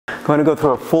going to go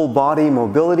through a full body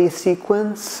mobility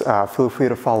sequence. Feel free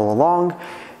to follow along.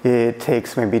 It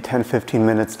takes maybe 10-15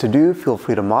 minutes to do. Feel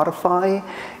free to modify,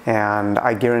 and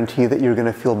I guarantee that you're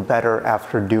going to feel better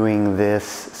after doing this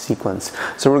sequence.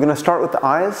 So we're going to start with the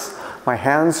eyes. My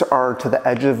hands are to the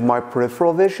edge of my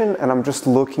peripheral vision, and I'm just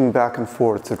looking back and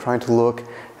forth, so trying to look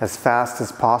as fast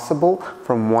as possible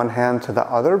from one hand to the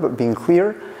other, but being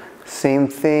clear. Same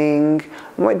thing,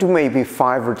 I might do maybe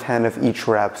 5 or 10 of each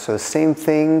rep. So same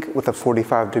thing with a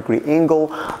 45-degree angle.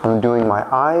 I'm doing my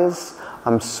eyes.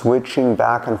 I'm switching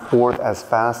back and forth as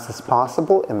fast as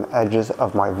possible in the edges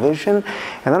of my vision.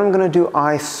 And then I'm going to do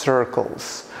eye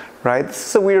circles, right? This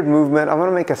is a weird movement. I'm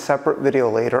going to make a separate video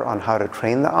later on how to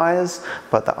train the eyes,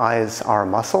 but the eyes are a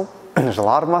muscle. And there's a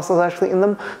lot of muscles actually in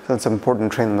them, so it's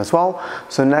important to train them as well.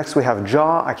 So next we have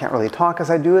jaw. I can't really talk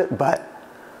as I do it, but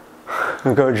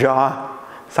we'll go jaw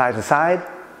side to side.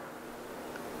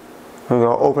 We'll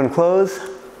go open, close.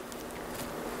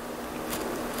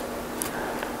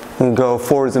 We'll go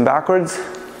forwards and backwards.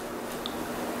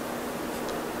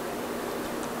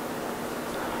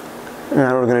 And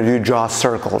then we're going to do jaw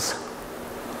circles.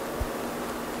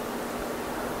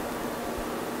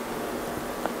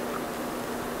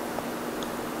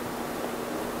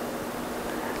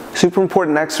 Super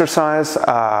important exercise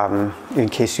in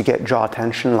case you get jaw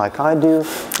tension like I do.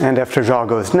 And after jaw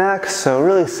goes next. So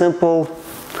really simple,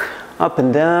 up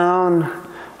and down.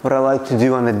 What I like to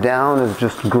do on the down is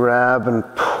just grab and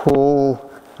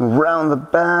pull around the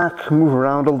back, move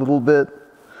around a little bit.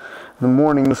 In the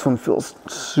morning, this one feels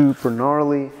super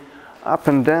gnarly. Up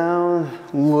and down,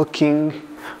 looking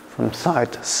from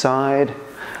side to side,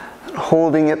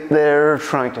 holding it there,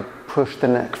 trying to push the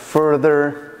neck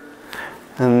further.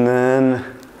 And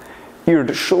then ear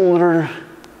to shoulder.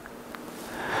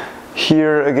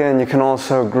 Here again, you can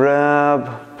also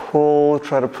grab, pull,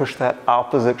 try to push that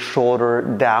opposite shoulder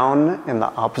down in the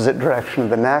opposite direction of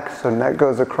the neck. So neck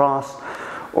goes across,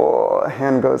 oh,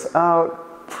 hand goes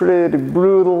out. Pretty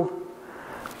brutal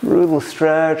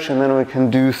stretch. And then we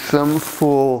can do some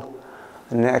full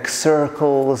neck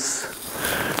circles,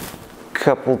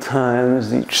 couple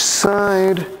times each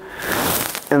side.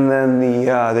 And then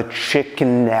the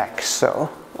chicken neck, so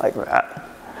like that.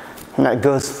 And that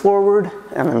goes forward,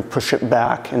 and then push it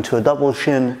back into a double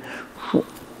chin.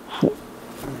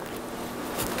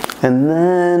 And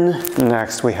then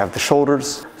next we have the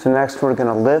shoulders. So next we're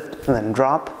gonna lift and then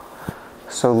drop.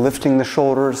 So lifting the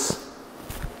shoulders,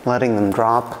 letting them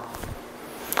drop,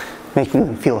 making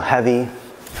them feel heavy.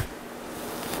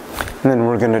 And then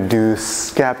we're gonna do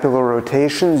scapular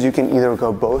rotations. You can either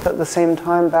go both at the same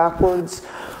time backwards,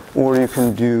 or you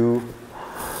can do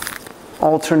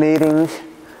alternating.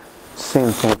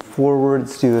 Same thing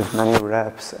forwards, do as many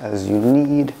reps as you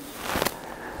need.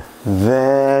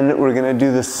 Then we're gonna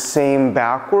do the same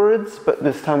backwards, but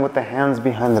this time with the hands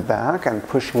behind the back. I'm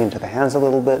pushing into the hands a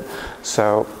little bit.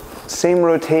 So same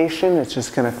rotation, it's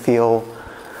just gonna feel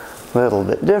a little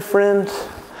bit different.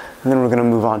 And then we're going to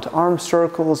move on to arm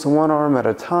circles, one arm at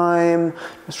a time.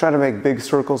 Just try to make big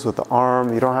circles with the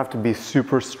arm. You don't have to be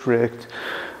super strict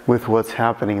with what's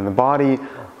happening in the body.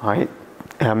 I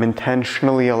am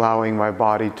intentionally allowing my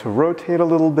body to rotate a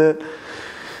little bit.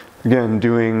 Again,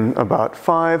 doing about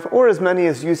 5 or as many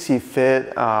as you see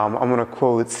fit. I'm going to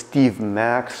quote Steve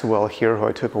Maxwell here, who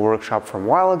I took a workshop from a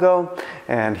while ago.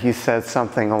 And he said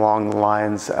something along the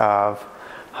lines of,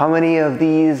 how many of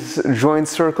these joint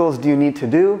circles do you need to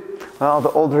do? Well,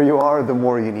 the older you are, the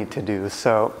more you need to do.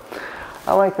 So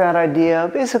I like that idea.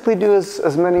 Basically do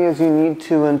as many as you need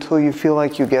to until you feel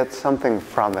like you get something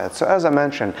from it. So as I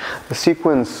mentioned, the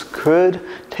sequence could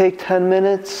take 10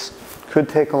 minutes, could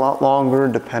take a lot longer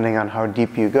depending on how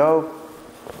deep you go.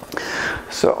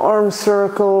 So arm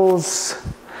circles.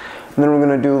 And then we're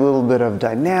going to do a little bit of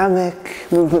dynamic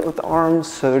movement with the arms.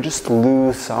 So just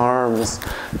loose arms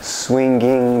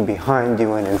swinging behind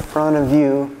you and in front of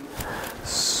you.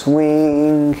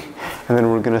 Swing. And then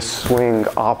we're going to swing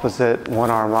opposite, one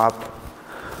arm up,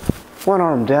 one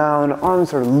arm down.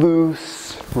 Arms are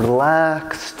loose,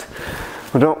 relaxed.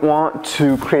 We don't want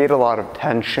to create a lot of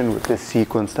tension with this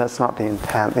sequence. That's not the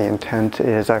intent. The intent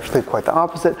is actually quite the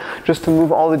opposite, just to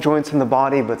move all the joints in the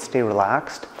body but stay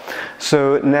relaxed.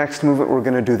 So next movement, we're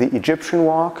going to do the Egyptian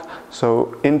walk.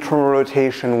 So internal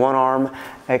rotation, one arm,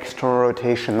 external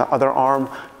rotation, the other arm.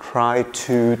 Try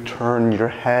to turn your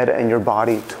head and your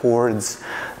body towards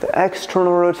the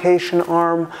external rotation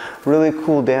arm. Really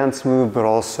cool dance move, but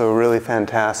also really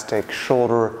fantastic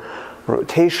shoulder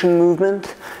rotation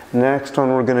movement. Next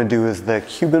one we're going to do is the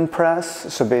Cuban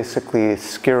press. So basically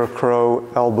scarecrow,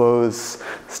 elbows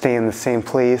stay in the same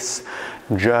place,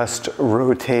 just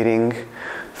rotating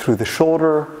through the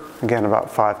shoulder. Again, about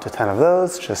 5 to 10 of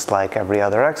those, just like every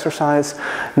other exercise.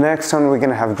 Next one, we're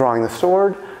gonna have drawing the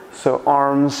sword. So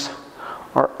arms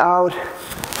are out,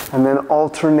 and then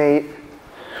alternate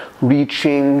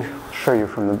reaching, I'll show you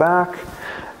from the back,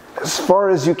 as far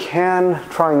as you can,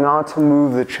 trying not to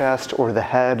move the chest or the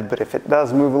head, but if it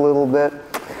does move a little bit,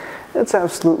 it's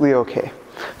absolutely okay.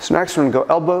 So next we're gonna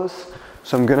go elbows.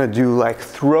 So I'm gonna do like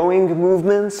throwing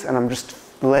movements, and I'm just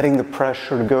letting the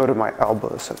pressure go to my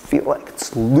elbows. So I feel like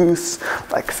it's loose,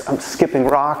 like I'm skipping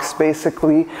rocks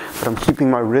basically, but I'm keeping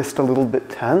my wrist a little bit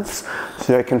tense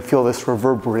so that I can feel this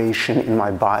reverberation in my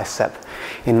bicep,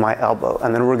 in my elbow.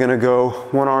 And then we're gonna go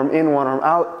one arm in, one arm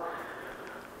out.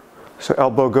 So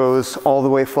elbow goes all the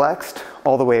way flexed,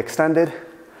 all the way extended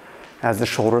as the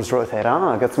shoulders rotate.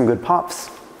 I got some good pops.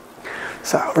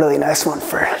 So a really nice one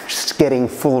for just getting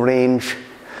full range,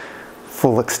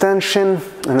 full extension.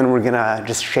 And then we're gonna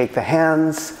just shake the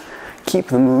hands, keep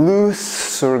them loose.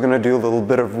 So we're gonna do a little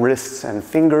bit of wrists and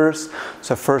fingers.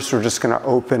 So first we're just gonna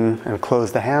open and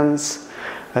close the hands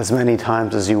as many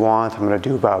times as you want. I'm gonna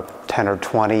do about 10 or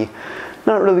 20,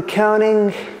 not really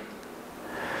counting.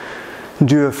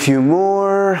 Do a few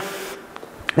more.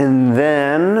 And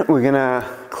then we're gonna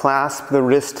clasp the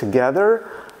wrist together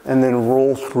and then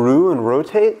roll through and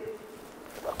rotate,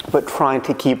 but trying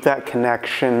to keep that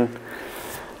connection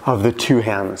of the two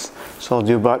hands. So I'll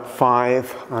do about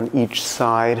 5 on each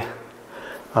side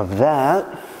of that.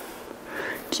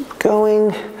 Keep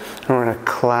going. And we're gonna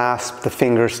clasp the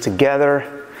fingers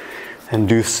together and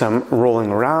do some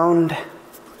rolling around.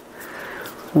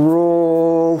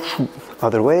 Roll,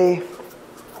 other way.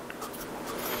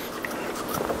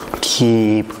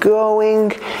 Keep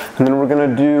going. And then we're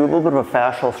gonna do a little bit of a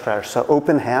fascial stretch. So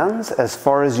open hands as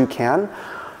far as you can.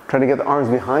 Try to get the arms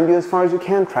behind you as far as you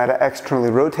can. Try to externally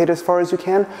rotate as far as you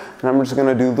can. And I'm just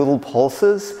gonna do little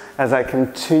pulses as I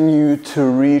continue to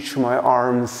reach my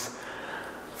arms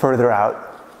further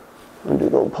out. I'm gonna do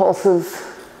little pulses,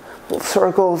 little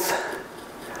circles,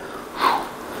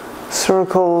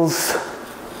 circles.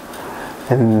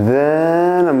 And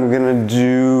then I'm gonna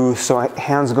do, so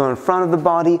hands go in front of the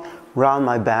body, round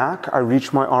my back. I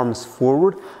reach my arms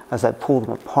forward as I pull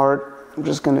them apart. I'm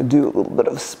just gonna do a little bit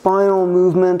of spinal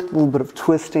movement, a little bit of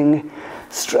twisting,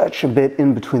 stretch a bit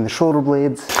in between the shoulder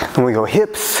blades. And we go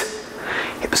hips,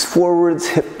 hips forwards,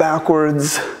 hip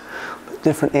backwards,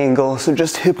 different angle. So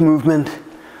just hip movement,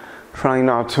 trying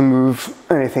not to move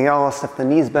anything else. If the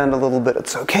knees bend a little bit,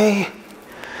 it's okay.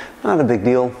 Not a big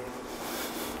deal.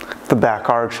 The back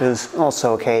arches,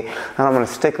 also okay. And I'm gonna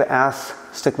stick the ass,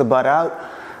 stick the butt out,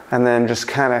 and then just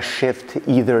kind of shift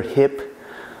to either hip.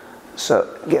 So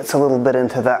it gets a little bit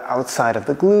into the outside of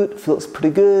the glute, feels pretty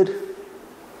good.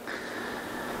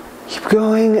 Keep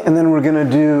going, and then we're gonna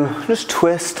do just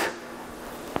twist.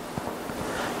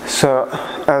 So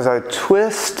as I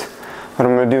twist, what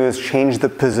I'm gonna do is change the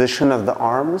position of the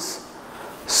arms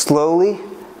slowly.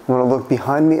 I'm gonna look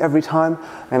behind me every time,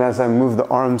 and as I move the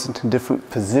arms into different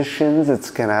positions,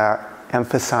 it's gonna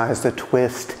emphasize the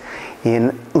twist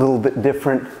in a little bit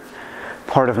different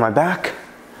part of my back.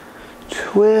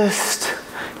 Twist,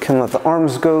 can let the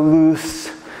arms go loose.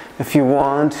 If you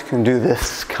want, you can do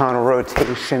this counter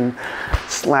rotation,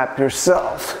 slap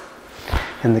yourself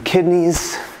in the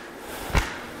kidneys.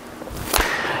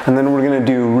 And then we're gonna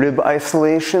do rib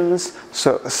isolations,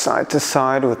 so side to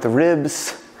side with the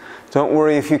ribs. Don't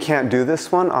worry if you can't do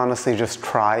this one, honestly just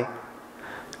try.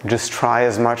 Just try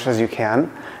as much as you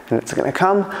can, and it's gonna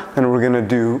come. Then we're gonna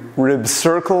do rib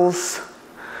circles.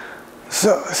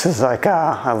 So this is like,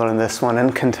 I learned this one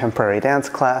in contemporary dance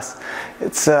class.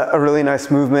 It's a really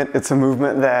nice movement. It's a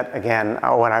movement that, again,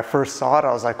 when I first saw it,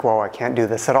 I was like, whoa, I can't do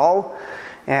this at all.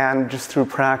 And just through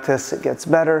practice, it gets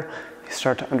better. You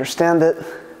start to understand it.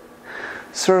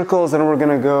 Circles, and we're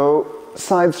gonna go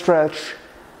side stretch,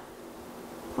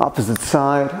 opposite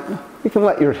side. You can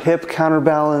let your hip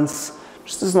counterbalance,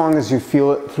 just as long as you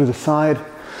feel it through the side.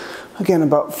 Again,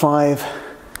 about 5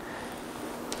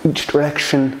 each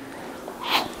direction.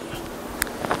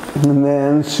 And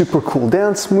then super cool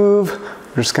dance move.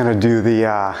 We're just gonna do the,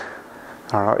 I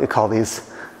don't know what you call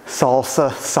these,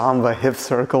 salsa, samba hip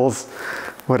circles,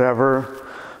 whatever.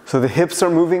 So the hips are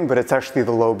moving, but it's actually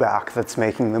the low back that's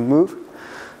making them move.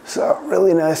 So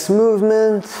really nice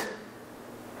movement.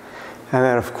 And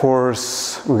then of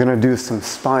course, we're gonna do some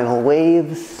spinal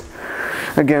waves.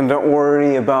 Again, don't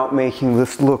worry about making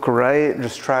this look right.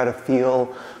 Just try to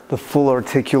feel the full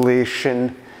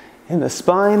articulation in the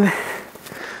spine.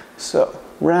 So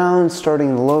round, starting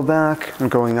in the low back and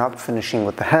going up, finishing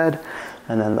with the head.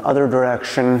 And then the other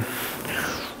direction.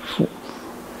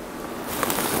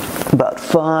 About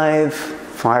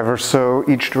 5 or so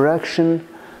each direction.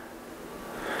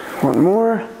 One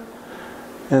more.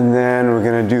 And then we're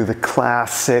gonna do the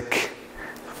classic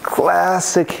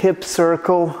hip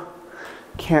circle.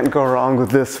 Can't go wrong with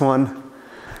this one.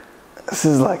 This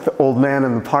is like the old man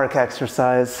in the park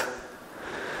exercise.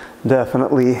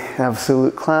 Definitely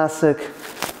absolute classic.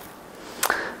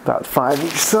 About 5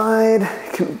 each side.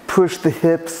 You can push the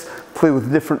hips, play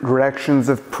with different directions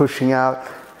of pushing out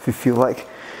if you feel like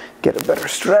get a better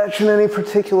stretch in any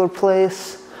particular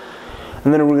place.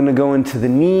 And then we're gonna go into the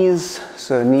knees.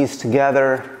 So knees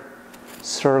together,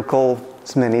 circle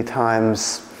as many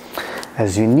times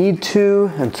as you need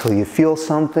to until you feel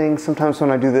something. Sometimes when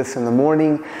I do this in the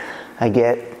morning, I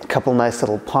get a couple nice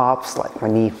little pops, like my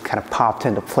knee kind of popped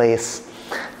into place.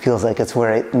 Feels like it's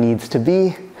where it needs to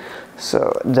be.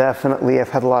 So definitely, I've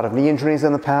had a lot of knee injuries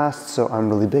in the past, so I'm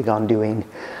really big on doing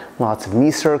lots of knee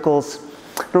circles.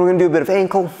 And we're gonna do a bit of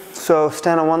ankle. So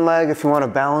stand on one leg. If you want to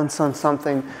balance on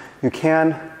something, you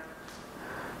can.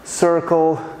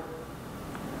 Circle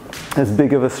as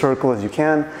big of a circle as you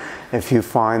can. If you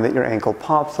find that your ankle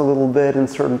pops a little bit in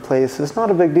certain places,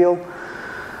 not a big deal.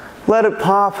 Let it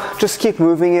pop. Just keep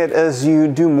moving it. As you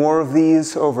do more of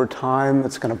these over time,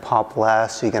 it's going to pop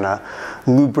less. You're going to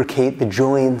lubricate the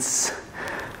joints,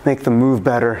 make them move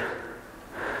better.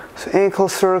 So ankle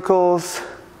circles.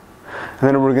 And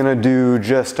then we're going to do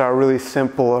just our really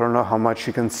simple, I don't know how much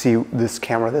you can see this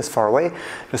camera this far away,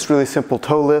 just really simple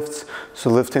toe lifts. So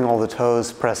lifting all the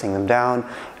toes, pressing them down.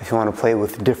 If you want to play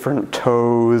with different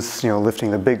toes, you know, lifting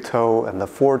the big toe and the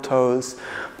four toes,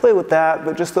 play with that,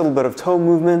 but just a little bit of toe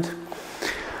movement.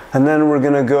 And then we're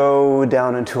going to go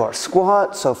down into our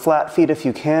squat. So flat feet if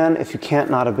you can. If you can't,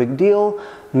 not a big deal.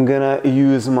 I'm going to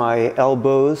use my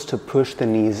elbows to push the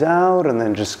knees out and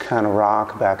then just kind of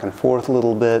rock back and forth a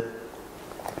little bit.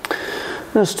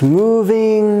 Just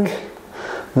moving.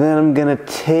 Then I'm gonna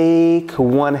take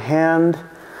one hand,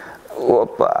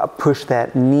 push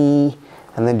that knee,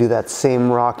 and then do that same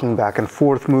rocking back and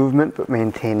forth movement, but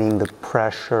maintaining the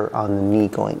pressure on the knee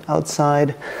going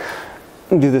outside.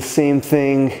 And do the same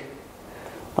thing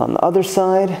on the other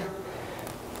side.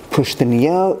 Push the knee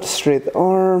out, straight the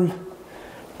arm,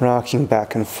 rocking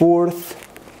back and forth.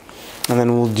 And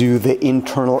then we'll do the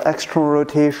internal external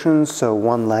rotations, so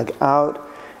one leg out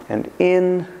and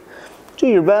in. Do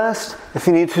your best. If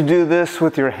you need to do this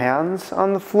with your hands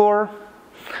on the floor,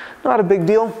 not a big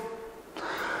deal.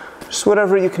 Just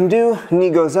whatever you can do. Knee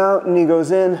goes out, knee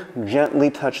goes in. Gently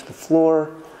touch the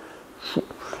floor.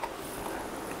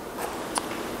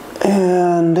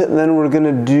 And then we're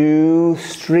gonna do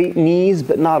straight knees,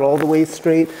 but not all the way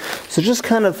straight. So just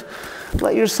kind of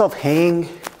let yourself hang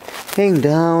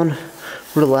down,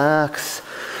 relax,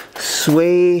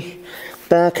 sway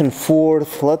back and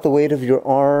forth, let the weight of your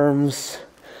arms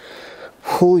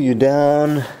pull you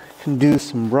down. You can do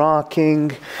some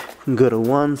rocking. You can go to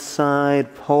one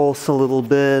side, pulse a little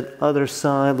bit, other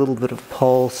side, a little bit of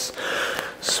pulse,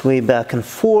 sway back and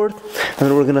forth. And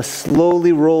then we're gonna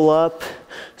slowly roll up,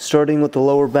 starting with the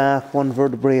lower back, one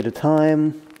vertebrae at a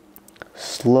time.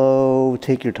 Slow,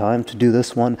 take your time to do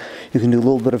this one. You can do a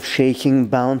little bit of shaking,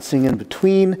 bouncing in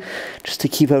between, just to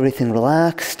keep everything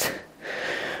relaxed.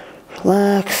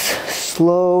 Relax,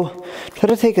 slow. Try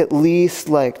to take at least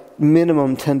like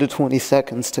minimum 10 to 20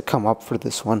 seconds to come up for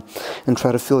this one. And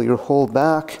try to feel your whole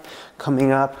back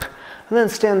coming up. And then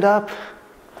stand up,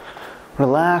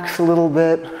 relax a little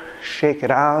bit, shake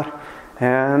it out,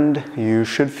 and you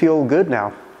should feel good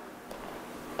now.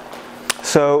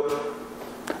 So,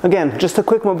 again, just a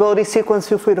quick mobility sequence.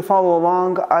 Feel free to follow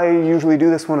along. I usually do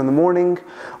this one in the morning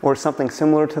or something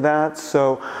similar to that.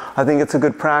 So I think it's a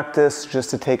good practice just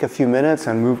to take a few minutes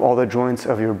and move all the joints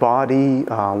of your body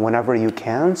whenever you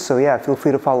can. So yeah, feel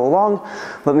free to follow along.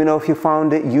 Let me know if you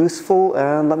found it useful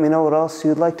and let me know what else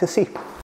you'd like to see.